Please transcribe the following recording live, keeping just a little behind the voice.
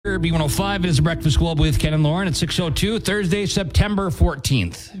B105, it is a Breakfast Club with Ken and Lauren at 6:02, Thursday, September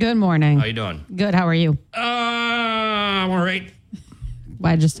 14th. Good morning. How you doing? Good. How are you? I'm all right.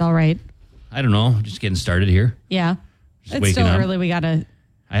 Why just all right? I don't know. Just getting started here. Yeah. Just It's waking still up. early. We got to...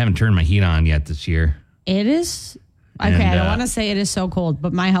 I haven't turned my heat on yet this year. It is... Okay, And, I don't want to say it is so cold,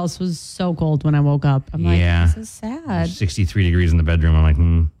 but my house was so cold when I woke up. I'm like, this is sad. 63 degrees in the bedroom. I'm like,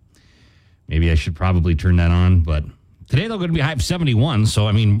 maybe I should probably turn that on. But today they're going to be high of 71. So,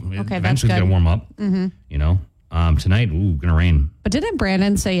 I mean, eventually it's going to warm up. Mm-hmm. You know, tonight, going to rain. But didn't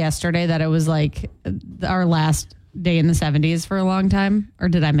Brandon say yesterday that it was like our last day in the 70s for a long time? Or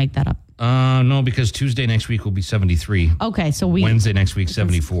did I make that up? No, because Tuesday next week will be 73. Okay, so Wednesday next week,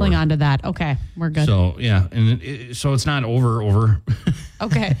 74. Cling on to that. Okay, we're good. So, yeah. And so it's not over.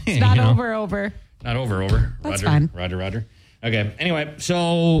 Okay, it's not over. Not over. That's Roger, fine. Roger. Okay, anyway,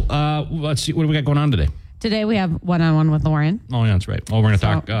 so let's see. What do we got going on today? Today we have one-on-one with Lauren. Oh, yeah, that's right. Oh, we're going to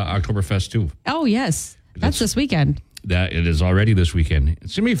talk Oktoberfest, too. Oh, yes. That's this weekend. That it is already this weekend.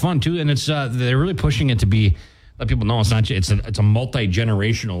 It's going to be fun, too. And it's they're really pushing it to be... Let people know it's not. It's a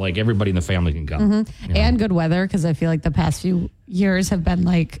multi-generational. Like everybody in the family can come, mm-hmm. And good weather because I feel like the past few years have been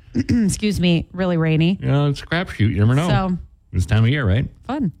like, excuse me, really rainy. Yeah, it's a crapshoot. You never know. So this time of year, right?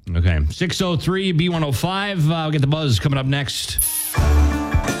 Fun. Okay, 6:03 B105. We'll get the buzz coming up next.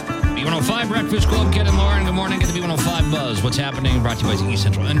 B105 Breakfast Club. Ken and Lauren. Good morning. Get the B105 buzz. What's happening? Brought to you by East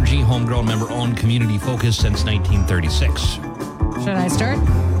Central Energy, homegrown, member-owned, community-focused since 1936. Should I start?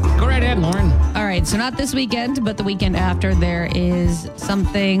 Go right ahead, Lauren. All right, so not this weekend, but the weekend after, there is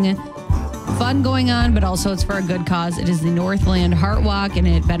something fun going on, but also it's for a good cause. It is the Northland Heart Walk, and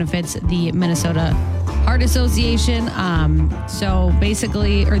it benefits the Minnesota Heart Association. So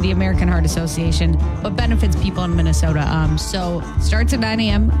basically, or the American Heart Association, but benefits people in Minnesota. So starts at 9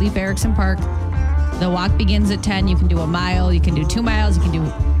 a.m., leave Erickson Park. The walk begins at 10. You can do a mile, you can do 2 miles, you can do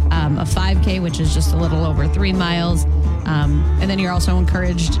a 5K, which is just a little over 3 miles. And then you're also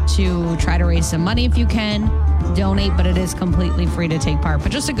encouraged to try to raise some money if you can, donate, but it is completely free to take part.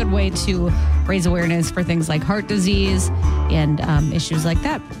 But just a good way to raise awareness for things like heart disease and issues like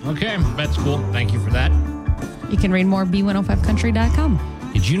that. Okay, that's cool. Thank you for that. You can read more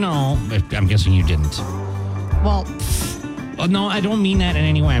b105country.com. Did you know, I'm guessing you didn't. Well, no, I don't mean that in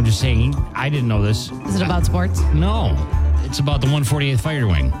any way. I'm just saying I didn't know this. Is it about sports? No, it's about the 148th Fighter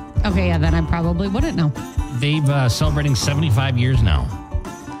Wing. Okay, yeah, then I probably wouldn't know. They've celebrating 75 years now.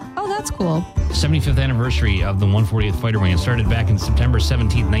 Oh, that's cool. 75th anniversary of the 148th Fighter Wing. It started back in September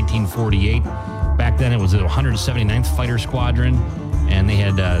 17th, 1948. Back then, it was the 179th Fighter Squadron, and they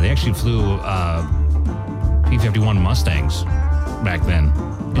actually flew P-51 Mustangs back then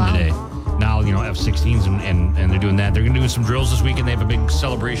in the day. Now, F-16s, and they're doing that. They're going to do some drills this weekend. They have a big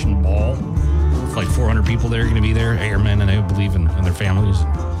celebration ball. It's like 400 people there are going to be there, airmen, and I believe in their families.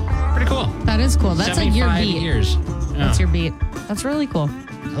 Pretty cool. That is cool. That's like your beat. Years. Yeah. That's your beat. That's really cool.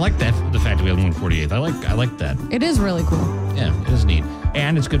 I like that, the fact that we have the 148th. I like that. It is really cool. Yeah, it is neat.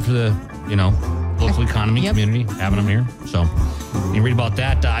 And it's good for the, local economy, community, having them here. So you read about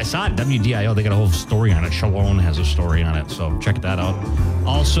that. I saw it, WDIO. They got a whole story on it. Shalom has a story on it. So check that out.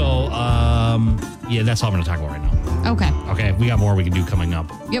 Also, that's all I'm going to talk about right now. Okay. We got more we can do coming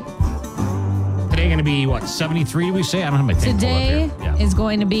up. Yep. Today going to be, 73, do we say? I don't have my thing Today pulled up here. Yeah. is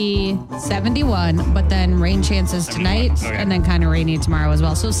going to be 71, but then rain chances tonight, and then kind of rainy tomorrow as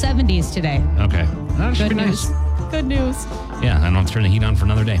well. So 70s today. Okay. That should Good be news. nice. Good news. Yeah, I don't have to turn the heat on for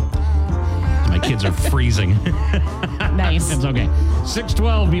another day. My kids are freezing. Nice. It's okay.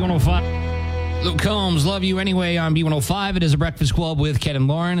 612 B105. Luke Combs, Love You Anyway on B105. It is a Breakfast Club with Ken and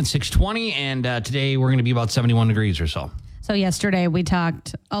Lauren at 620, and today we're going to be about 71 degrees or so. So yesterday we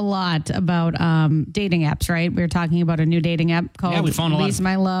talked a lot about dating apps, right? We were talking about a new dating app called we found Lease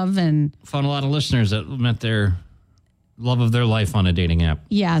My Love. And found a lot of listeners that met their love of their life on a dating app.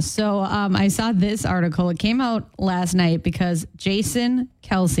 Yeah, so I saw this article. It came out last night because Jason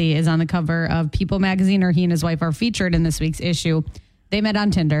Kelsey is on the cover of People magazine, or he and his wife are featured in this week's issue. They met on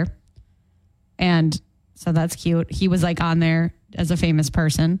Tinder. And so that's cute. He was like on there as a famous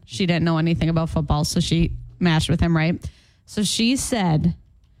person. She didn't know anything about football, so she matched with him, right? So she said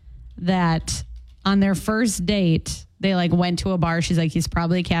that on their first date, they like went to a bar. She's like, he's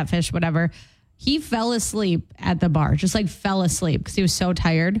probably a catfish, whatever. He fell asleep at the bar, just like fell asleep because he was so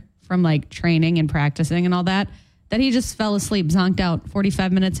tired from like training and practicing and all that he just fell asleep, zonked out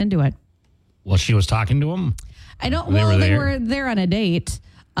 45 minutes into it. Well, she was talking to him? They were there on a date.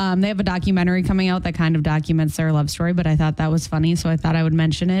 They have a documentary coming out that kind of documents their love story, but I thought that was funny, so I thought I would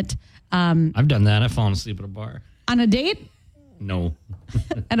mention it. I've done that. I've fallen asleep at a bar. On a date? No.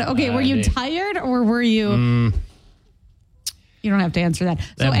 And were you tired or were you... You don't have to answer that.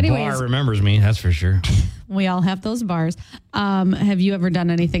 That so anyways, bar remembers me, that's for sure. we all have those bars. Have you ever done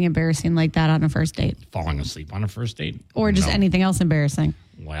anything embarrassing like that on a first date? Falling asleep on a first date? Or just anything else embarrassing?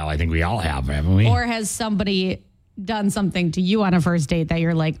 Well, I think we all have, haven't we? Or has somebody done something to you on a first date that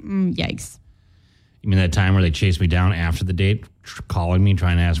you're like, yikes? You mean that time where they chased me down after the date, calling me,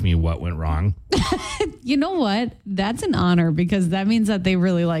 trying to ask me what went wrong? You know what? That's an honor because that means that they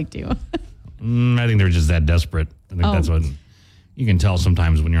really liked you. I think they're just that desperate. I think that's what you can tell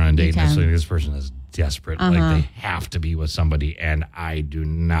sometimes when you're on a date. And this person is desperate. Like they have to be with somebody, and I do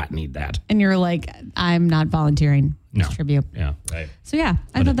not need that. And you're like, I'm not volunteering No. this tribute. Yeah, right. So yeah,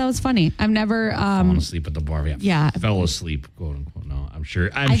 I thought that was funny. I've never fallen asleep at the bar. Yeah. Fell asleep, quote unquote. No, I'm sure.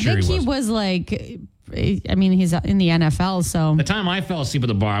 I think he was like, I mean, he's in the NFL, so. The time I fell asleep at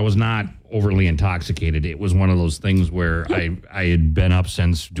the bar, I was not overly intoxicated. It was one of those things where I had been up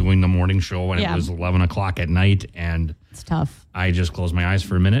since doing the morning show, and it was 11 o'clock at night, and it's tough. I just closed my eyes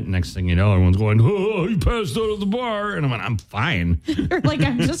for a minute. Next thing you know, everyone's going, "Oh, you passed out at the bar," and I went, "I'm fine." You're like,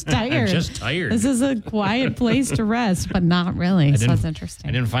 I'm just tired. I'm just tired. This is a quiet place to rest, but not really. So it's interesting.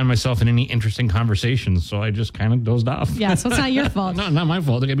 I didn't find myself in any interesting conversations, so I just kind of dozed off. Yeah, so it's not your fault. No, not my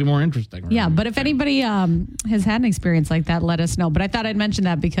fault. It could be more interesting. Yeah, but if anybody has had an experience like that, let us know. But I thought I'd mention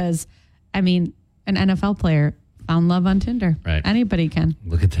that because, I mean, an NFL player found love on Tinder. Right. Anybody can.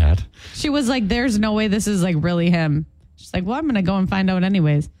 Look at that. She was like, there's no way this is like really him. She's like, well, I'm going to go and find out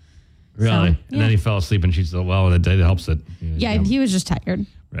anyways. Really? So, and then he fell asleep and she said, well, it helps it. He was just tired.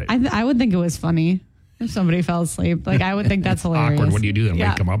 Right. I would think it was funny if somebody fell asleep. Like, I would think that's hilarious. Awkward. What do you do then?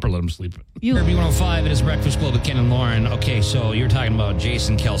 Wake them up or let them sleep? B105, it is Breakfast Club with Ken and Lauren. Okay, so you were talking about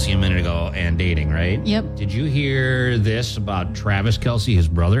Jason Kelce a minute ago and dating, right? Yep. Did you hear this about Travis Kelce, his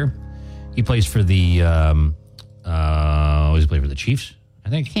brother? He plays for the, does he play for the Chiefs? I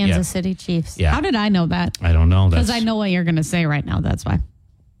think. Kansas City Chiefs. Yeah. How did I know that? I don't know. Because I know what you're going to say right now. That's why.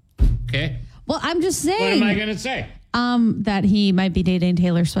 Okay. Well, I'm just saying. What am I going to say? That he might be dating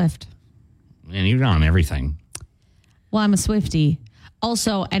Taylor Swift. And you're on everything. Well, I'm a Swiftie.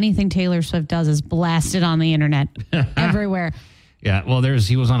 Also, anything Taylor Swift does is blasted on the internet everywhere. Yeah, well,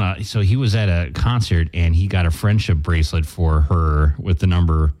 he was at a concert and he got a friendship bracelet for her with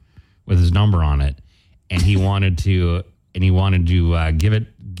his number on it, and he wanted to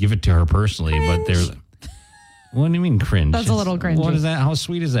give it to her personally. Cringe. But there's, what do you mean cringe? That's a little cringy. What is that? How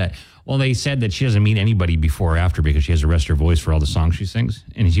sweet is that? Well, they said that she doesn't meet anybody before or after because she has to rest her voice for all the songs she sings,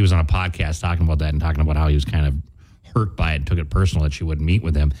 and she was on a podcast talking about that and talking about how he was kind of hurt by it and took it personal that she wouldn't meet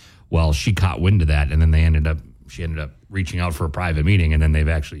with him. Well, she caught wind of that, and then she ended up reaching out for a private meeting, and then they've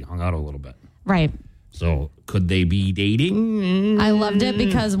actually hung out a little bit. Right. So could they be dating? I loved it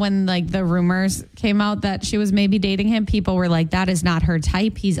because when like the rumors came out that she was maybe dating him, people were like, that is not her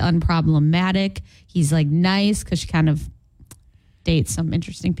type. He's unproblematic. He's like nice, because she kind of dates some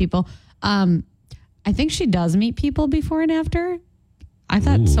interesting people. I think she does meet people before and after. I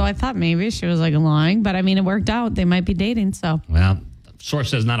thought maybe she was like lying, but I mean, it worked out. They might be dating. So, well,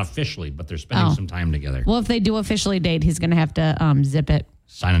 source says not officially, but they're spending some time together. Well, if they do officially date, he's going to have to zip it.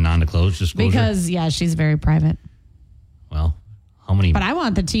 Sign a non-disclosure disclosure. Because she's very private. Well, how many? But I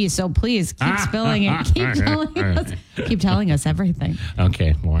want the tea, so please keep spilling it. Keep telling us everything.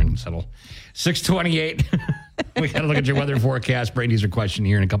 Okay, Lauren, settle. 6:28. We got to look at your weather forecast. Brady's question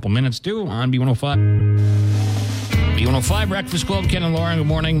here in a couple minutes too on B105. B105 Breakfast Club. Ken and Lauren. Good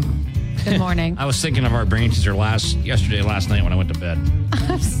morning. Good morning. I was thinking of our brain teaser last night when I went to bed.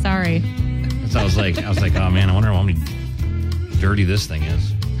 I'm sorry. So I was like, oh man, I wonder how many dirty this thing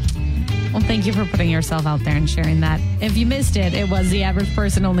is. Well, thank you for putting yourself out there and sharing that. If you missed it, it was the average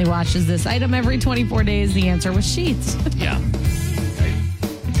person only washes this item every 24 days. The answer was sheets. Yeah. Right.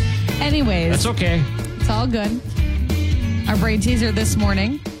 Anyways. That's okay. It's all good. Our brain teaser this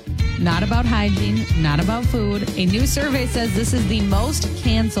morning, not about hygiene, not about food. A new survey says this is the most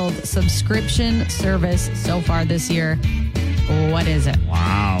canceled subscription service so far this year. What is it?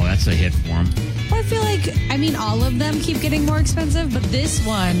 Wow, that's a hit for them. Well, I feel like, all of them keep getting more expensive, but this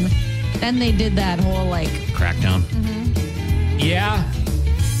one, then they did that whole crackdown. Mm-hmm. Yeah.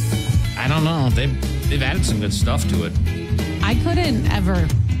 I don't know. They've added some good stuff to it. I couldn't ever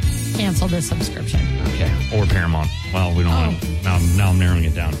cancel this subscription. Okay. Or Paramount. Well, we don't want to. Now I'm narrowing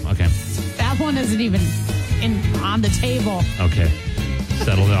it down. Okay. That one isn't even on the table. Okay.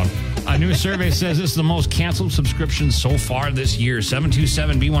 Settle down. A new survey says this is the most canceled subscription so far this year.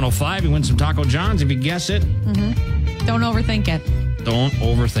 727-B105. You win some Taco John's if you guess it. Mm-hmm. Don't overthink it. Don't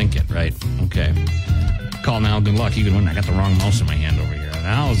overthink it. Right. Okay. Call now. Good luck. You can win. I got the wrong mouse in my hand over here.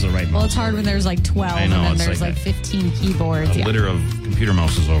 Now is the right mouse. Well, it's hard when there's 12 I know, and then there's 15 keyboards. A litter of computer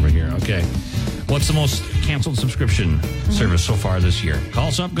mouses over here. Okay. What's the most canceled subscription service so far this year. Call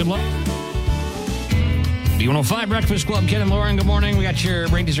us up. Good luck. B105 Breakfast Club, Ken and Lauren, good morning. We got your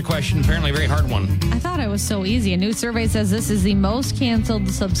brain teaser question, apparently a very hard one. I thought it was so easy. A new survey says this is the most canceled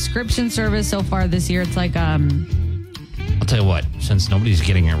subscription service so far this year. It's like, I'll tell you what, since nobody's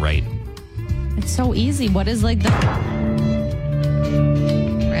getting it right. It's so easy. What is like the...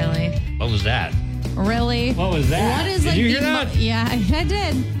 Really? What was that? Really? What was that? What is did you hear that? Yeah, I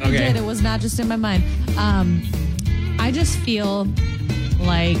did. Okay. I did. It was not just in my mind. I just feel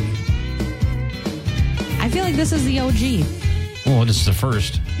like... I feel like this is the OG. Well, this is the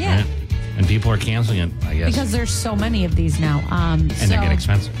first. Yeah. Right? And people are canceling it, I guess. Because there's so many of these now. And they get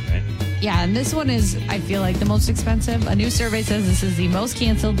expensive, right? Yeah, and this one is, I feel like, the most expensive. A new survey says this is the most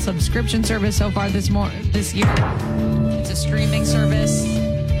canceled subscription service so far this year. It's a streaming service.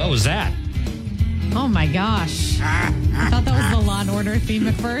 What was that? Oh, my gosh. I thought that was the Law & Order theme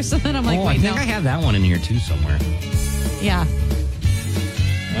at first. And then I'm like, I wait, think I have that one in here, too, somewhere. Yeah.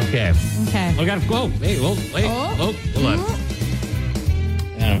 Okay. Okay. We got to go. Hey, wait. Oh, hold on.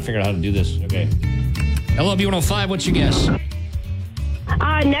 I figured out how to do this. Okay. Hello, B105. What's your guess?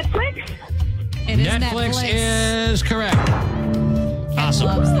 Netflix? It is Netflix is correct. Awesome.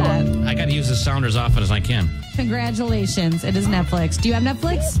 Loves that. I got to use the sound as often as I can. Congratulations. It is Netflix. Do you have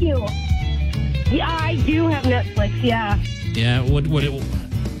Netflix? Thank you. Yeah, I do have Netflix, yeah. Yeah,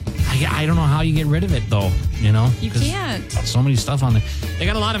 I don't know how you get rid of it, though, you know? You can't. So many stuff on there. They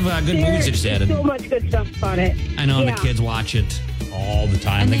got a lot of good movies that just added. There's so much good stuff on it. I know, yeah. and the kids watch it all the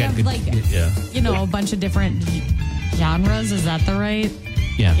time. And they got have, good, like, a bunch of different genres. Is that the right?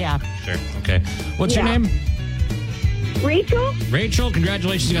 Yeah. Yeah. Sure. Okay. What's your name? Rachel? Rachel,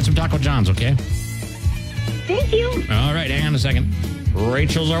 congratulations. You got some Taco John's, okay? Thank you. All right, hang on a second.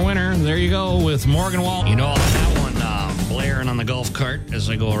 Rachel's our winner. There you go with Morgan Wall. You know, I'll have that one blaring on the golf cart as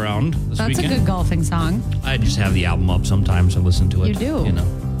I go around this weekend. That's a good golfing song. I just have the album up sometimes. I listen to it. You do? You know.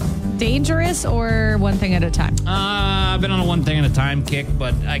 Dangerous or one thing at a time? I've been on a one thing at a time kick,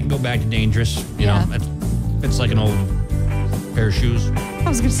 but I can go back to dangerous. You know, it's like an old pair of shoes. I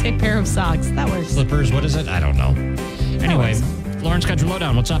was going to say pair of socks. That works. Slippers. What is it? I don't know. Anyway, Lauren's got your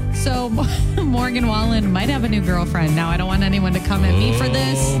lowdown. What's up? So Morgan Wallen might have a new girlfriend. Now, I don't want anyone to come at me for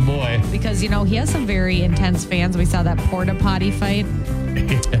this. Oh, boy. Because, he has some very intense fans. We saw that porta potty fight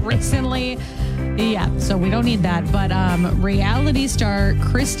recently. Yeah, so we don't need that. But reality star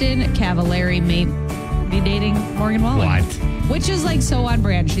Kristen Cavallari may be dating Morgan Wallen. What? Which is like so on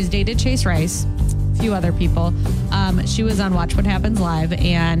brand. She's dated Chase Rice, a few other people. She was on Watch What Happens Live,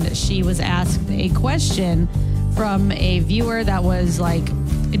 and she was asked a question from a viewer that was like,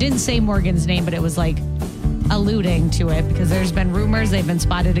 it didn't say Morgan's name, but it was like alluding to it because there's been rumors they've been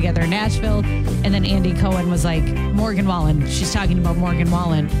spotted together in Nashville. And then Andy Cohen was like, Morgan Wallen. She's talking about Morgan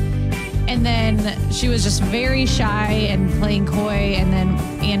Wallen. And then she was just very shy and playing coy. And then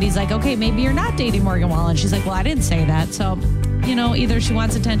Andy's like, okay, maybe you're not dating Morgan Wallen. She's like, well, I didn't say that. So, either she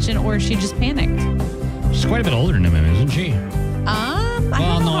wants attention or she just panicked. She's quite a bit older than him, isn't she?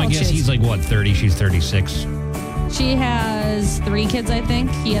 I guess he's like, 30? She's 36. She has 3 kids, I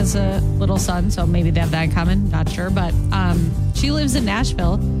think. He has a little son, so maybe they have that in common. Not sure. But she lives in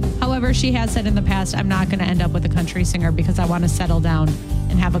Nashville. However, she has said in the past, I'm not going to end up with a country singer because I want to settle down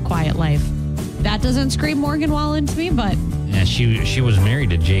and have a quiet life. That doesn't scream Morgan Wallen to me, but... Yeah, she was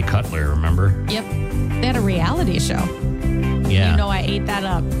married to Jay Cutler, remember? Yep. They had a reality show. Yeah. I ate that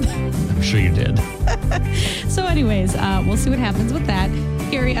up. I'm sure you did. So anyways, we'll see what happens with that.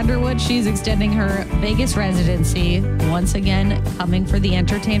 Carrie Underwood, she's extending her Vegas residency, once again coming for the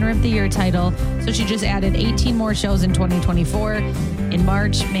Entertainer of the Year title. So she just added 18 more shows in 2024 in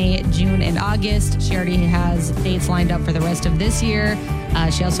March, May, June, and August. She already has dates lined up for the rest of this year.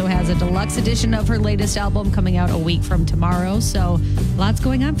 She also has a deluxe edition of her latest album coming out a week from tomorrow. So lots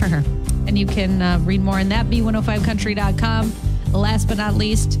going on for her. And you can read more on that, b105country.com. Last but not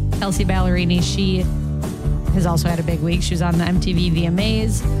least, Kelsey Ballerini. She has also had a big week. She was on the MTV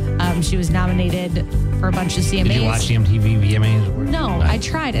VMAs. She was nominated for a bunch of CMAs. Did you watch the MTV VMAs? No, I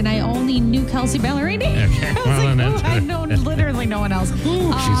tried, and I only knew Kelsey Ballerini. Okay. I know literally no one else.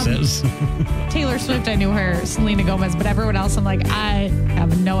 She says. Taylor Swift, I knew her. Selena Gomez, but everyone else, I'm like, I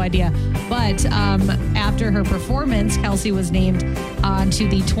have no idea. But after her performance, Kelsey was named onto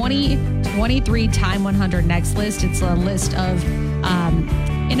the 2023 Time 100 Next list. It's a list of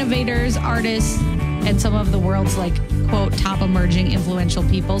innovators, artists, and some of the world's, quote, top emerging influential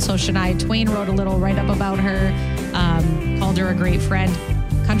people. So Shania Twain wrote a little write-up about her, called her a great friend.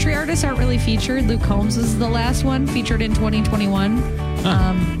 Country artists aren't really featured. Luke Combs is the last one, featured in 2021.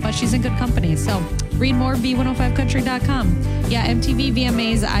 But she's in good company. So read more, b105country.com. Yeah, MTV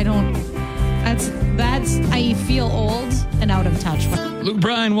VMAs, I don't I feel old and out of touch. Luke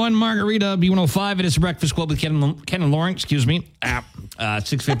Bryan, one margarita, B105. It is the Breakfast Club with Ken and Lauren. Excuse me.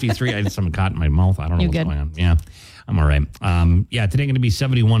 6:53. I had something caught in my mouth. I don't know what's going on. Yeah, I'm all right. Today going to be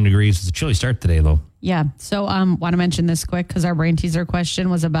 71 degrees. It's a chilly start today, though. Yeah. So want to mention this quick because our brain teaser question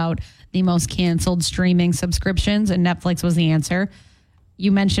was about the most canceled streaming subscriptions, and Netflix was the answer.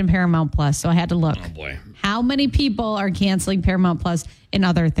 You mentioned Paramount Plus, so I had to look. Oh, boy. How many people are canceling Paramount Plus and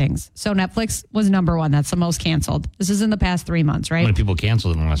other things? So Netflix was number one. That's the most canceled. This is in the past 3 months, right? How many people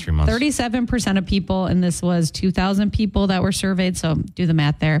canceled in the last 3 months? 37% of people, and this was 2,000 people that were surveyed. So do the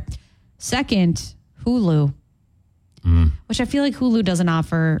math there. Second, Hulu, which I feel like Hulu doesn't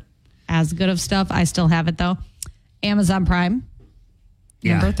offer as good of stuff. I still have it, though. Amazon Prime,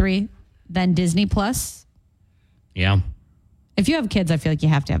 number 3. Then Disney Plus. Yeah. If you have kids, I feel like you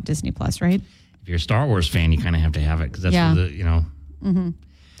have to have Disney Plus, right? If you're a Star Wars fan, you kind of have to have it because that's where the.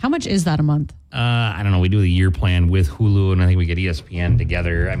 How much is that a month? I don't know. We do the year plan with Hulu, and I think we get ESPN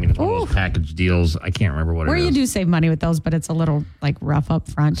together. I mean, it's one of those package deals. I can't remember what it is. Where you do save money with those, but it's a little like rough up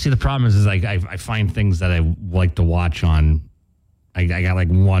front. See, the problem is like I find things that I like to watch on. I got like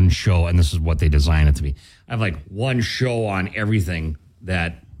one show, and this is what they design it to be. I have like one show on everything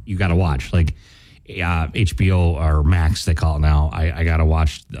that you got to watch, like HBO or Max, they call it now. I got to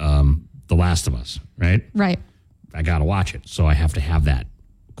watch The Last of Us, right? Right. I got to watch it, so I have to have that.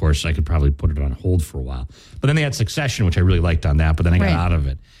 Of course, I could probably put it on hold for a while. But then they had Succession, which I really liked on that, but then I got out of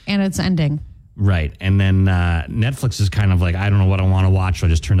it. And it's ending. Right. And then Netflix is kind of like, I don't know what I want to watch, so I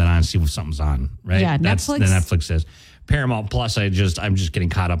just turn it on and see if something's on, right? Yeah, That's the Netflix is. Paramount Plus, I'm just getting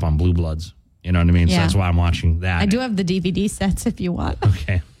caught up on Blue Bloods. You know what I mean? Yeah. So that's why I'm watching that. I do have the DVD sets if you want.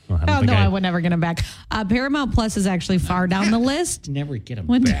 Okay. Well, I would never get them back. Paramount Plus is actually far down the list. Never get them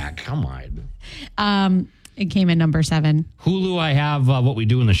back. Come on. It came in number 7. Hulu, I have What We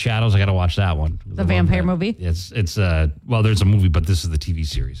Do in the Shadows. I got to watch that one. The vampire movie? It's there's a movie, but this is the TV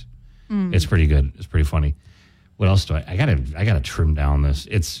series. It's pretty good. It's pretty funny. What else do I gotta trim down this.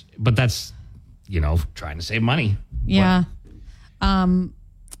 But that's, trying to save money. Yeah.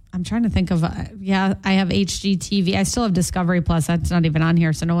 I'm trying to think of, I have HGTV. I still have Discovery Plus. That's not even on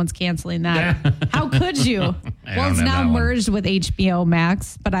here, so no one's canceling that. How could you? Well, it's now merged with HBO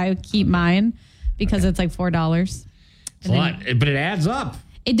Max, but I keep mine because it's like $4. It's a lot, but it adds up.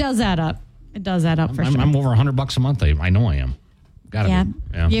 It does add up. It does add up for sure. I'm over $100 a month. I know I am. Gotta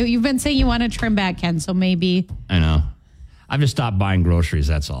be. Yeah. You've been saying you want to trim back, Ken, so maybe. I know. I've just stopped buying groceries,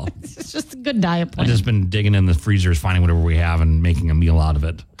 that's all. It's just a good diet plan. I've just been digging in the freezers, finding whatever we have, and making a meal out of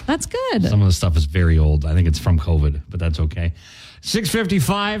it. That's good. Some of the stuff is very old. I think it's from COVID, but that's okay.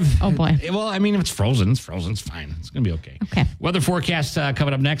 6:55. Oh, boy. Well, I mean, if it's frozen, it's frozen. It's fine. It's going to be okay. Okay. Weather forecast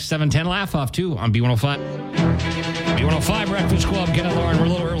coming up next. 7:10 laugh off, too, on B105. B105 Breakfast Club. Ken and Lauren. We're a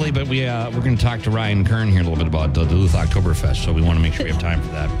little early, but we're going to talk to Ryan Kern here a little bit about the Duluth Oktoberfest, so we want to make sure we have time for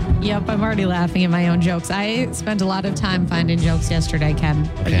that. Yep, I'm already laughing at my own jokes. I spent a lot of time finding jokes yesterday, Ken.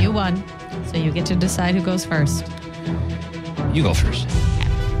 But you won, so you get to decide who goes first. You go first.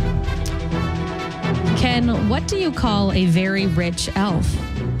 Ken, what do you call a very rich elf?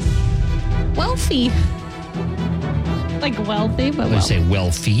 Wealthy. Like wealthy, but What do you say,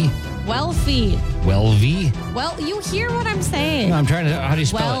 wealthy? Wealthy. Wealthy? Well, you hear what I'm saying. No, I'm trying to, how do you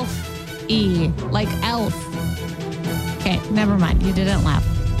spell Wealthy. Like elf. Okay, never mind. You didn't laugh.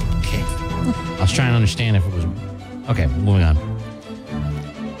 Okay. I was trying to understand if it was... Okay, moving on.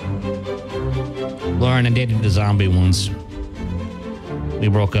 Lauren, I dated a zombie once. We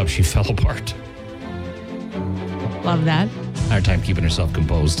broke up. She fell apart. Love that. Hard time keeping herself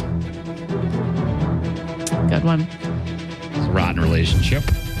composed. Good one. It's a rotten relationship.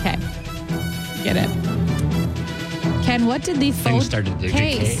 Okay. Get it. Ken, what did the Things started to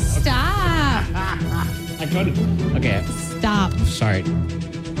decay. Hey, stop. I couldn't. Okay. Stop. Sorry. Go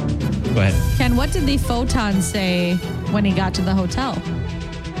ahead. Ken, what did the photon say when he got to the hotel?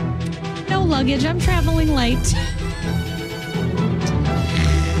 No luggage. I'm traveling light.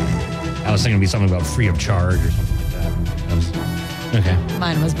 I was thinking it'd be something about free of charge or something like that. Okay.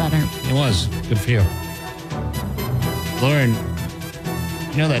 Mine was better. It was. Good for you. Lauren,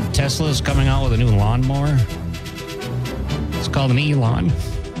 you know that Tesla's coming out with a new lawnmower? It's called an Elon.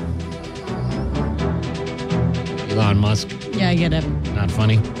 Elon Musk. Yeah, I get it. Not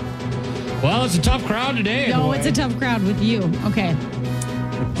funny. Well, it's a tough crowd today. No, it's a tough crowd with you. Okay.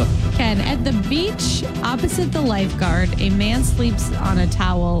 Ken, at the beach opposite the lifeguard, a man sleeps on a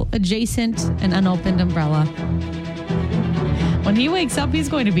towel adjacent an unopened umbrella. When he wakes up, he's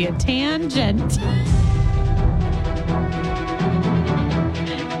going to be a tangent.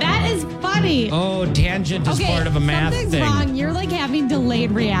 That is funny. funny. Oh, tangent is part of a math something's thing. wrong. You're like having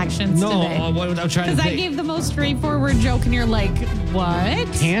delayed reactions today. No, what I'm trying to Because I think. gave the most straightforward joke, and you're like,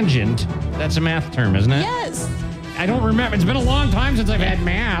 what? Tangent. That's a math term, isn't it? Yes. I don't remember. It's been a long time since I've had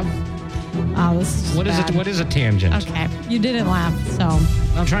math. Oh, this is just What is bad. it? What is a tangent? Okay. You didn't laugh, so.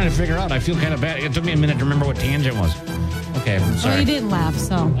 I'm trying to figure out. I feel kind of bad. It took me a minute to remember what tangent was. Okay, I'm Well, sorry. you didn't laugh,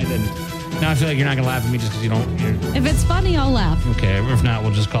 so. I didn't. Now I feel like you're not going to laugh at me just because you don't. If it's funny, I'll laugh. Okay, if not,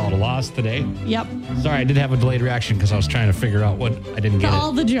 we'll just call it a loss today. Yep. Sorry, I did have a delayed reaction because I was trying to figure out what I didn't get.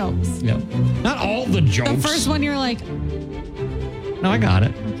 All the jokes. Yep. Not all the jokes. The first one, you're like, No, I got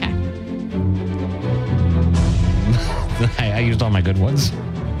it. okay. I used all my good ones.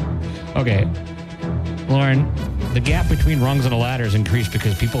 Okay. Lauren, the gap between rungs on a ladder has increased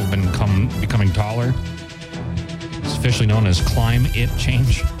because people have been becoming taller. It's officially known as climb it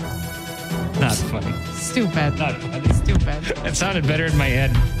change. Not funny. Stupid. Not funny. Stupid. That sounded better in my head.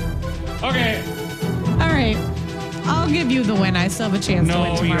 Okay. All right. I'll give you the win. I still have a chance to win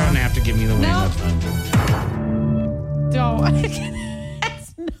No, tomorrow. you don't have to give me the win. No. That's fine. Don't. It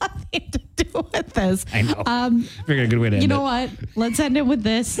has nothing to do with this. I know. Figured a good way to end You know it. what? Let's end it with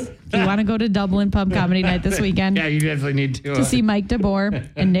this. Do you want to go to Dublin Pub Comedy Night this weekend Yeah, you definitely need to see Mike DeBoer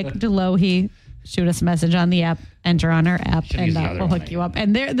and Nick DeLohe? Shoot us a message on the app. Enter on our app, Should and use the other we'll one, hook you up.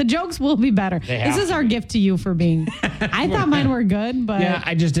 And the jokes will be better. This is our gift to you for being. I thought mine were good, but Yeah,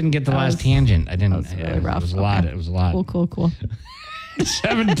 I just didn't get the last was- tangent. I didn't. was really rough. It was a lot. Okay. It was a lot. cool.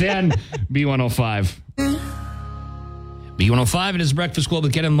 710 B105. B105, it is Breakfast Club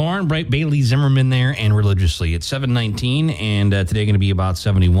with Ken and Lauren, Bright Bailey Zimmerman there, and religiously. It's 719, and today going to be about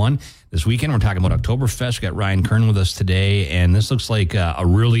 71. This weekend, we're talking about Oktoberfest. We got Ryan Kern with us today, and this looks like a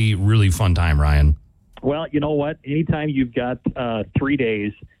really, really fun time, Ryan. Well, you know what? Anytime you've got 3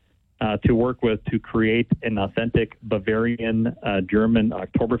 days to work with to create an authentic Bavarian German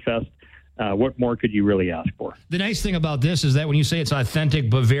Oktoberfest, what more could you really ask for? The nice thing about this is that when you say it's authentic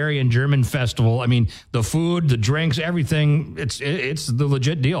Bavarian German festival, I mean, the food, the drinks, everything, it's the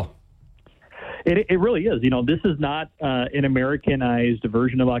legit deal. It really is. You know, this is not an Americanized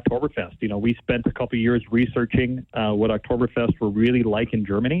version of Oktoberfest. You know, we spent a couple of years researching what Oktoberfest were really like in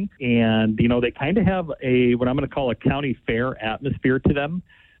Germany. And, you know, they kind of have what I'm going to call a county fair atmosphere to them.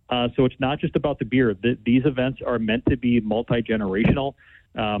 So it's not just about the beer. These events are meant to be multi-generational.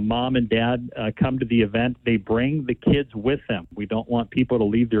 Mom and dad come to the event. They bring the kids with them. We don't want people to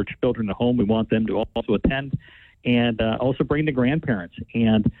leave their children at home. We want them to also attend and also bring the grandparents.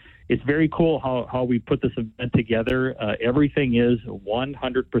 And it's very cool how we put this event together. Everything is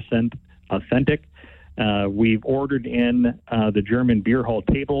 100% authentic. We've ordered in the German beer hall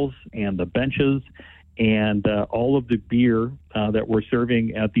tables and the benches, and all of the beer that we're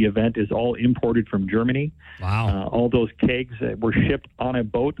serving at the event is all imported from Germany. Wow. All those kegs were shipped on a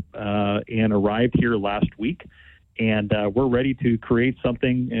boat and arrived here last week. And we're ready to create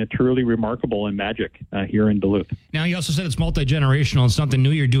something truly remarkable and magic here in Duluth. Now, you also said it's multi-generational, and something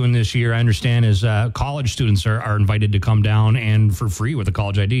new you're doing this year, I understand, is college students are invited to come down and for free with a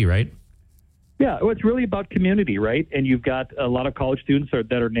college ID, right? Yeah, well, it's really about community, right? And you've got a lot of college students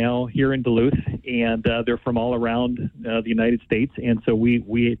that are now here in Duluth, and they're from all around the United States. And so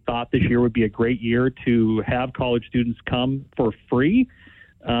we thought this year would be a great year to have college students come for free.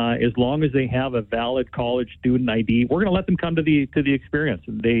 As long as they have a valid college student ID, we're going to let them come to the experience.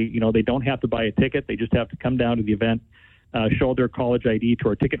 They don't have to buy a ticket. They just have to come down to the event, show their college ID to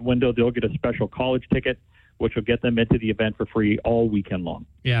our ticket window. They'll get a special college ticket, which will get them into the event for free all weekend long.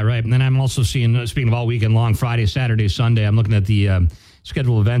 Yeah, right. And then I'm also seeing, speaking of all weekend long, Friday, Saturday, Sunday, I'm looking at the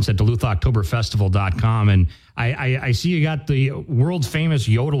scheduled events at DuluthOktoberfestival.com, and I see you got the world's famous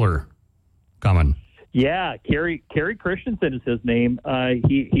yodeler coming. Yeah, Kerry Christensen is his name.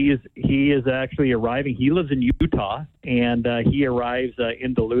 He is actually arriving. He lives in Utah, and he arrives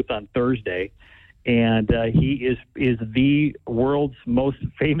in Duluth on Thursday. And he is the world's most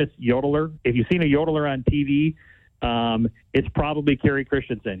famous yodeler. If you've seen a yodeler on TV, it's probably Kerry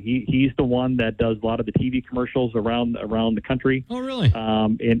Christensen. He's the one that does a lot of the TV commercials around the country. Oh, really?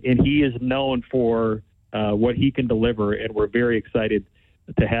 And he is known for what he can deliver, and we're very excited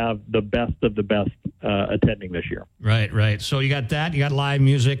to have the best of the best attending this year. Right. So you got that. You got live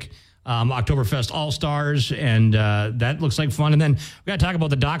music, Oktoberfest All-Stars, and that looks like fun. And then we got to talk about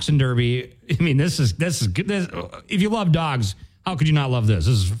the Dachshund Derby. I mean, this is good. If you love dogs, how could you not love this?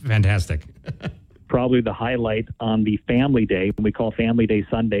 This is fantastic. Probably the highlight on the family day, we call Family Day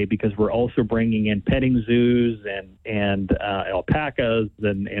Sunday, because we're also bringing in petting zoos and alpacas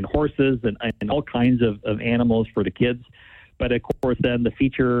and horses and all kinds of animals for the kids. But of course, then the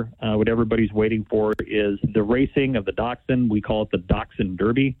feature, what everybody's waiting for, is the racing of the Dachshund. We call it the Dachshund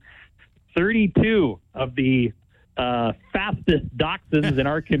Derby. 32 of the fastest dachshunds in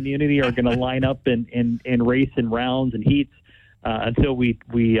our community are going to line up and race in rounds and heats until we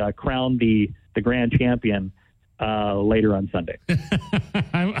crown the grand champion later on Sunday.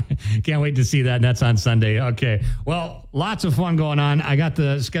 I can't wait to see that. And that's on Sunday. Okay. Well, lots of fun going on. I got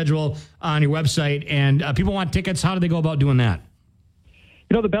the schedule on your website, and people want tickets. How do they go about doing that?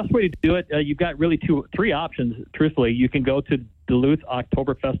 The best way to do it, you've got really three options, truthfully. You can go to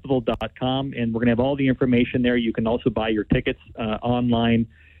DuluthOktoberfestival.com, and we're going to have all the information there. You can also buy your tickets online.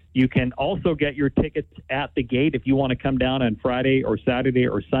 You can also get your tickets at the gate if you want to come down on Friday or Saturday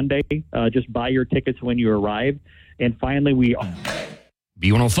or Sunday. Just buy your tickets when you arrive. And finally,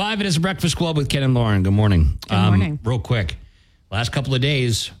 B105, it is a Breakfast Club with Ken and Lauren. Good morning. Good morning. Real quick, last couple of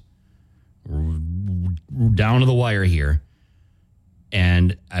days, we're down to the wire here.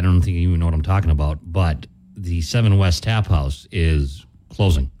 And I don't think you even know what I'm talking about, but the 7 West Tap House is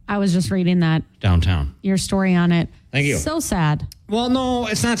closing. I was just reading that. Downtown. Your story on it. Thank you. So sad. Well, no,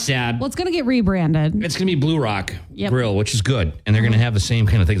 it's not sad. Well, it's going to get rebranded. It's going to be Blue Rock Grill, which is good. And they're going to have the same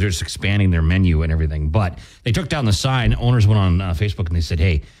kind of things. They're just expanding their menu and everything. But they took down the sign. Owners went on Facebook and they said,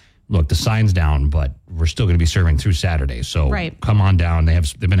 hey, look, the sign's down, but we're still going to be serving through Saturday. So come on down.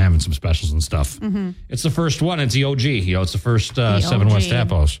 They've been having some specials and stuff. Mm-hmm. It's the first one. It's the OG. It's the first 7 West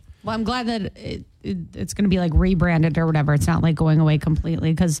Tap House. Well, I'm glad that it's going to be like rebranded or whatever. It's not like going away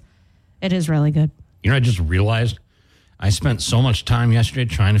completely because it is really good. I just realized I spent so much time yesterday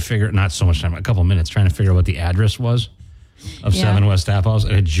trying to figure, not so much time, a couple minutes trying to figure out what the address was of 7 West Tap House.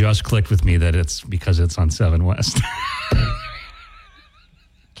 And it just clicked with me that it's because it's on 7 West.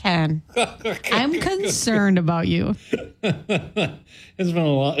 Ken, I'm concerned about you. It's been a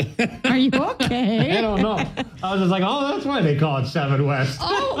lot. Are you okay? I don't know. I was just like, oh, that's why they call it 7 West.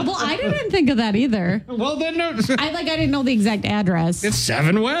 Oh, well, I didn't think of that either. Well, then no. I didn't know the exact address. It's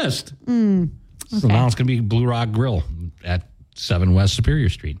 7 West. Okay. So now it's going to be Blue Rock Grill at 7 West Superior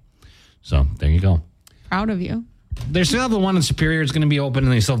Street. So there you go. Proud of you. They still have the one in Superior. It's going to be open,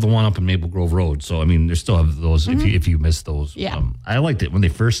 and they still have the one up in Maple Grove Road. So, I mean, they still have those if you missed those. Yeah. I liked it when they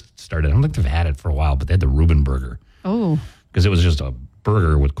first started. I don't think they've had it for a while, but they had the Reuben burger. Oh. Because it was just a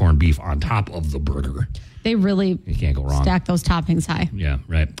burger with corned beef on top of the burger. They really you can't go wrong. Stack those toppings high. Yeah,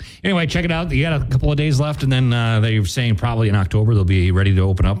 right. Anyway, check it out. You got a couple of days left, and then they're saying probably in October they'll be ready to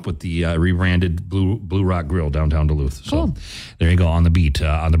open up with the rebranded Blue Rock Grill downtown Duluth. So cool. There you go on the beat,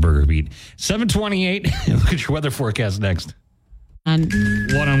 on the burger beat. 7:28. Look at your weather forecast next.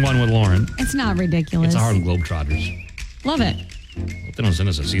 One-on-one with Lauren. It's not ridiculous. It's a Harlem Globetrotters. Love it. Hope they don't send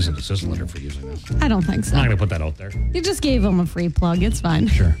us a cease and desist letter for using this. I don't think so. I'm not going to put that out there. You just gave them a free plug. It's fine.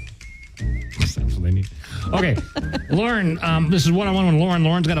 Sure. That's what they need. Okay, Lauren, this is one-on-one with Lauren.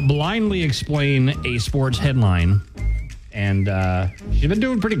 Lauren's got to blindly explain a sports headline, and she's been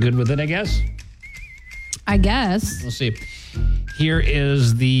doing pretty good with it, I guess. I guess. We'll see. Here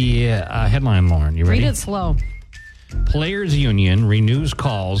is the headline, Lauren. You ready? Read it slow. Players Union renews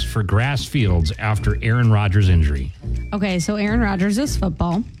calls for grass fields after Aaron Rodgers' injury. Okay, so Aaron Rodgers is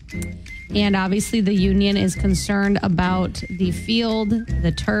football. And obviously the union is concerned about the field,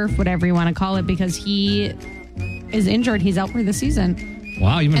 the turf, whatever you want to call it, because he is injured. He's out for the season.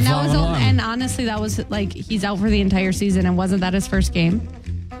 Wow, you've been following along. And honestly, that was like, he's out for the entire season. And wasn't that his first game?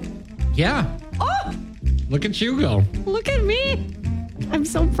 Yeah. Oh! Look at you go. Look at me. I'm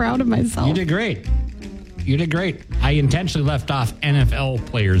so proud of myself. You did great. You did great. I intentionally left off NFL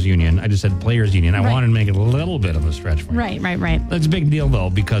Players Union. I just said Players Union. I wanted to make it a little bit of a stretch for you. Right. It's a big deal, though,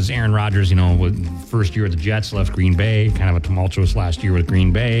 because Aaron Rodgers, with first year with the Jets, left Green Bay, kind of a tumultuous last year with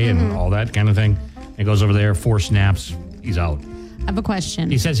Green Bay and all that kind of thing. He goes over there, 4 snaps, he's out. I have a question.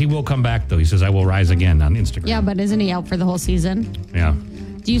 He says he will come back, though. He says, I will rise again on Instagram. Yeah, but isn't he out for the whole season? Yeah.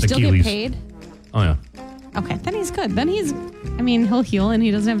 Do you still get paid? Oh, yeah. Okay, then he's good. Then he'll heal and he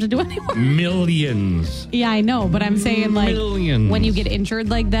doesn't have to do anymore. Millions. Yeah, I know, but I'm saying Millions. When you get injured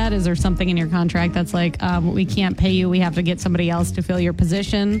like that, is there something in your contract that's like, we can't pay you, we have to get somebody else to fill your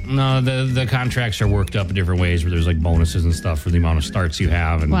position? No, the contracts are worked up in different ways where there's like bonuses and stuff for the amount of starts you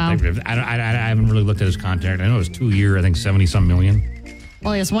have. And wow. I haven't really looked at his contract. I know it was 2 year, I think 70-some million.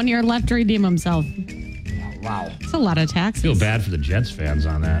 Well, he has 1 year left to redeem himself. Wow. It's a lot of taxes. I feel bad for the Jets fans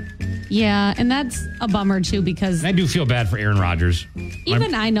on that. Yeah, and that's a bummer, too, because... And I do feel bad for Aaron Rodgers.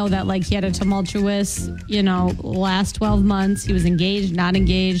 Even I know that, he had a tumultuous, last 12 months. He was engaged, not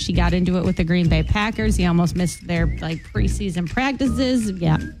engaged. He got into it with the Green Bay Packers. He almost missed their, preseason practices.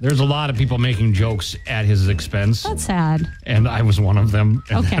 Yeah. There's a lot of people making jokes at his expense. That's sad. And I was one of them.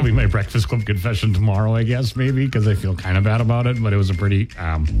 And okay. That'll be my Breakfast Club confession tomorrow, I guess, maybe, because I feel kind of bad about it. But it was a pretty...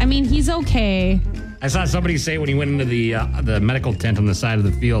 he's okay. I saw somebody say when he went into the medical tent on the side of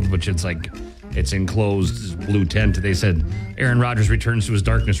the field, which had It's like it's enclosed blue tent. They said Aaron Rodgers returns to his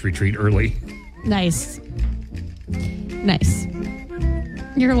darkness retreat early. Nice.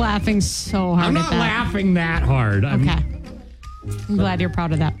 You're laughing so hard. I'm not laughing that hard. Okay. I'm glad you're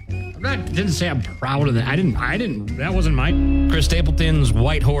proud of that. Didn't say I'm proud of that. I didn't. That wasn't my. Chris Stapleton's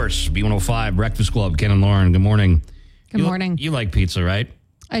White Horse, B105, Breakfast Club, Ken and Lauren. Good morning. Good morning. You like pizza, right?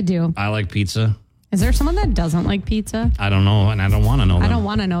 I do. I like pizza. Is there someone that doesn't like pizza? I don't know, and I don't want to know them. I don't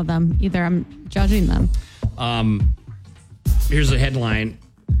want to know them either. I'm judging them. Here's the headline.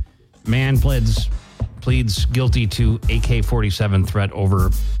 Man pleads guilty to AK-47 threat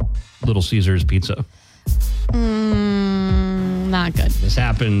over Little Caesars pizza. Not good. This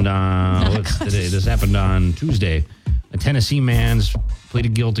happened, today? This happened on Tuesday. A Tennessee man's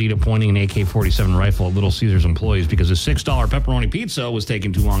pleaded guilty to pointing an AK-47 rifle at Little Caesars employees because his $6 pepperoni pizza was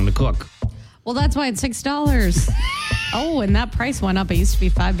taking too long to cook. Well, that's why it's $6. Oh, and that price went up. It used to be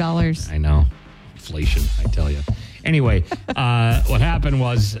 $5. I know. Inflation, I tell you. Anyway, what happened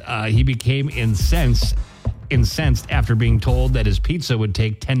was he became incensed after being told that his pizza would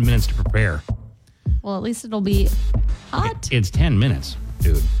take 10 minutes to prepare. Well, at least it'll be hot. It's 10 minutes,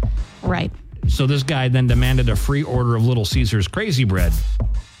 dude. Right. So this guy then demanded a free order of Little Caesars Crazy Bread.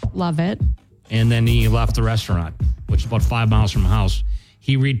 Love it. And then he left the restaurant, which is about 5 miles from the house.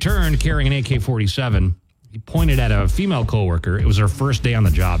 He returned carrying an AK-47. He pointed at a female coworker. It was her first day on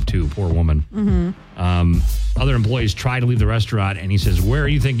the job, too. Poor woman. Mm-hmm. Other employees tried to leave the restaurant, and he says, "Where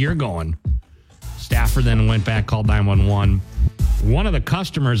do you think you're going?" Staffer then went back, called 911. One of the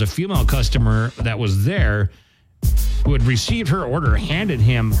customers, a female customer that was there, who had received her order, handed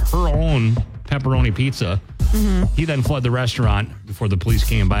him her own pepperoni pizza. Mm-hmm. He then fled the restaurant before the police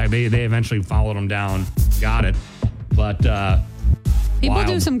came by. They eventually followed him down, got it. But people wild.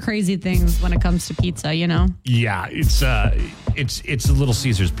 do some crazy things when it comes to pizza, you know? Yeah, it's a Little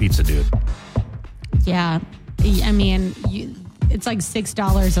Caesars pizza, dude. Yeah. I mean, it's like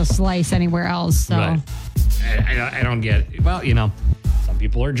 $6 a slice anywhere else. So Right. I don't get it. Well, you know, some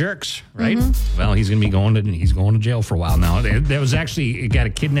people are jerks, right? Mm-hmm. Well, he's going to jail for a while now. There was actually got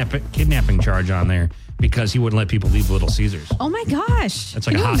a kidnapping charge on there because he wouldn't let people leave Little Caesars. Oh my gosh. That's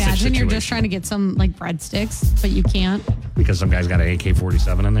like Can a you hostage imagine situation. You're just trying to get some like breadsticks, but you can't? Because some guy's got an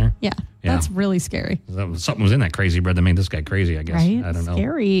AK-47 in there? Yeah. That's really scary. Something was in that crazy bread that made this guy crazy, I guess. Right? I don't know.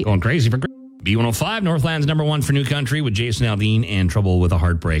 Scary. Going crazy for B105, Northland's #1 for New Country with Jason Aldean and Trouble with a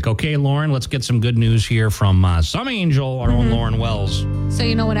Heartbreak. Okay, Lauren, let's get some good news here from some angel, our own Lauren Wells. So,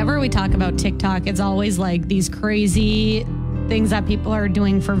 you know, whenever we talk about TikTok, it's always like these crazy things that people are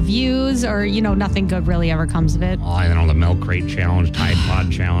doing for views or, you know, nothing good really ever comes of it. Oh, I don't know, the Milk Crate Challenge, Tide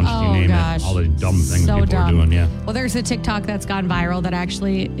Pod Challenge, you name it. All the dumb things people are doing, yeah. Well, there's a TikTok that's gone viral that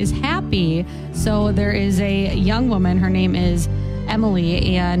actually is happy. So there is a young woman, her name is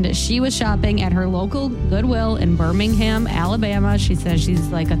Emily, and she was shopping at her local Goodwill in Birmingham, Alabama. She says she's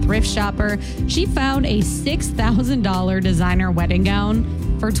like a thrift shopper. She found a $6,000 designer wedding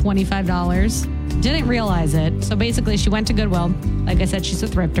gown for $25. Didn't realize it. So basically, she went to Goodwill. Like I said, she's a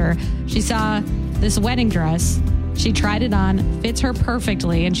thrifter. She saw this wedding dress. She tried it on, fits her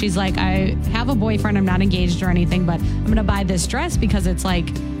perfectly. And she's like, I have a boyfriend. I'm not engaged or anything, but I'm going to buy this dress because it's like,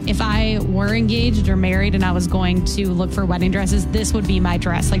 if I were engaged or married and I was going to look for wedding dresses, this would be my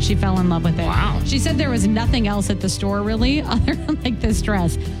dress. Like, she fell in love with it. Wow. She said there was nothing else at the store really other than like this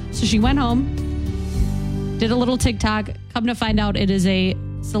dress. So she went home, did a little TikTok. Come to find out, it is a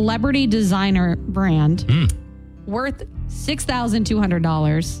celebrity designer brand worth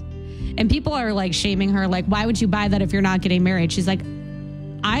 $6,200. And people are like shaming her, like, why would you buy that if you're not getting married? She's like,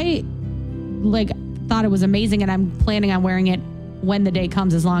 I thought it was amazing and I'm planning on wearing it when the day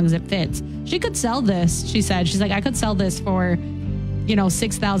comes as long as it fits. She could sell this, she said. She's like, I could sell this for, you know,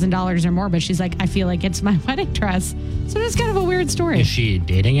 $6,000 or more, but she's like, I feel like it's my wedding dress. So it's kind of a weird story. Is she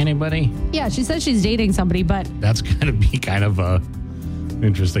dating anybody? Yeah, she says she's dating somebody, but That's going to be kind of a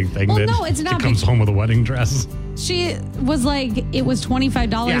interesting thing. Well, that no, it's not She comes home with a wedding dress. she was like, it was $25.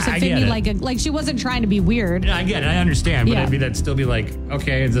 Yeah, It I fit get me it. like she wasn't trying to be weird. Yeah, I get it. I understand. But Yeah. that'd still be like,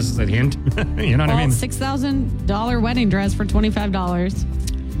 okay, is this a hint? You know what I mean? $6,000 wedding dress for $25.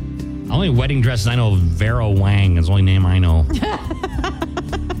 The only wedding dresses I know of, Vera Wang is the only name I know.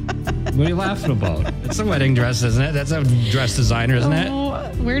 What are you laughing about? It's a wedding dress, isn't it? That's a dress designer, isn't it?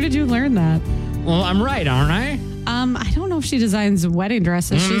 Oh, where did you learn that? Well, I'm right, aren't I? I don't know if she designs wedding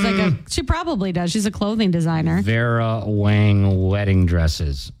dresses. She probably does. She's a clothing designer. Vera Wang wedding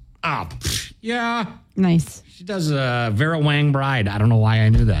dresses. Oh, yeah. Nice. She does a Vera Wang bride. I don't know why I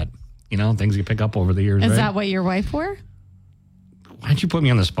knew that. You know, things you pick up over the years, Is right? that what your wife wore? Why'd you put me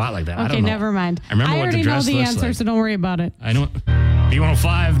on the spot like that? I Okay, don't know. never mind. I remember what the already know dress the looks answer, like. so don't worry about it. I don't.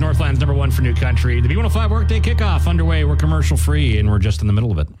 B105, Northland's number one for new country. The B105 Workday Kickoff underway. We're commercial free, and we're just in the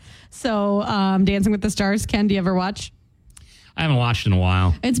middle of it. So, Dancing with the Stars, Ken, do you ever watch? I haven't watched in a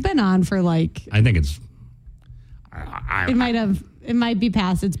while. It's been on for like... I think it's... It might be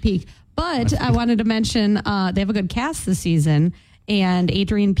past its peak. But I wanted to mention they have a good cast this season, and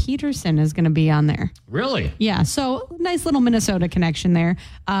Adrian Peterson is going to be on there. Really? Yeah, so nice little Minnesota connection there.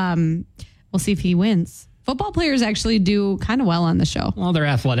 We'll see if he wins. Football players actually do kind of well on the show. Well, they're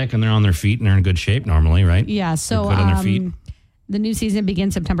athletic, and they're on their feet, and they're in good shape normally, right? Yeah, so they're good on their feet. The new season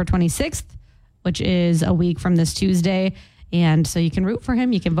begins September 26th, which is a week from this Tuesday. And so you can root for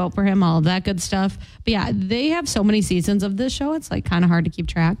him, you can vote for him, all of that good stuff. But yeah, they have so many seasons of this show, it's like kind of hard to keep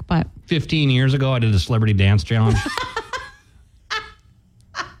track. But 15 years ago, I did a celebrity dance challenge.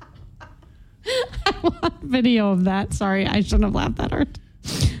 I want a video of that. Sorry, I shouldn't have laughed that hard.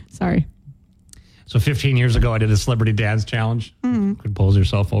 Sorry. So 15 years ago, I did a celebrity dance challenge. Could pose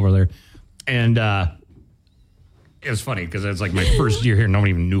yourself over there. And it was funny because it's like my first year here.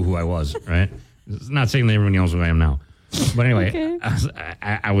 Nobody even knew who I was, right? It's not saying that everyone knows who I am now. But anyway, Okay.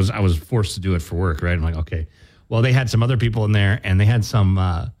 I was forced to do it for work, right? I'm like, okay. Well, they had some other people in there, and they had some,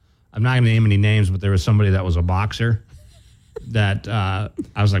 I'm not going to name any names, but there was somebody that was a boxer that I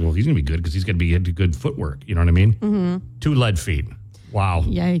was like, well, he's going to be good because he's going to be into good footwork. You know what I mean? Mm-hmm. 2 lead feet. Wow.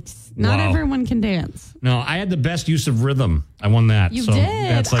 Yikes. Not everyone can dance. No, I had the best use of rhythm. I won that. You so did.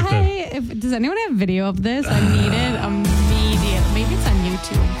 That's like does anyone have video of this? I need it immediately. Maybe it's on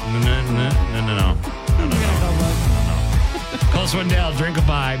YouTube. No. I'm going to go look. Cole Swindell, Drink a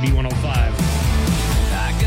Bye, B105.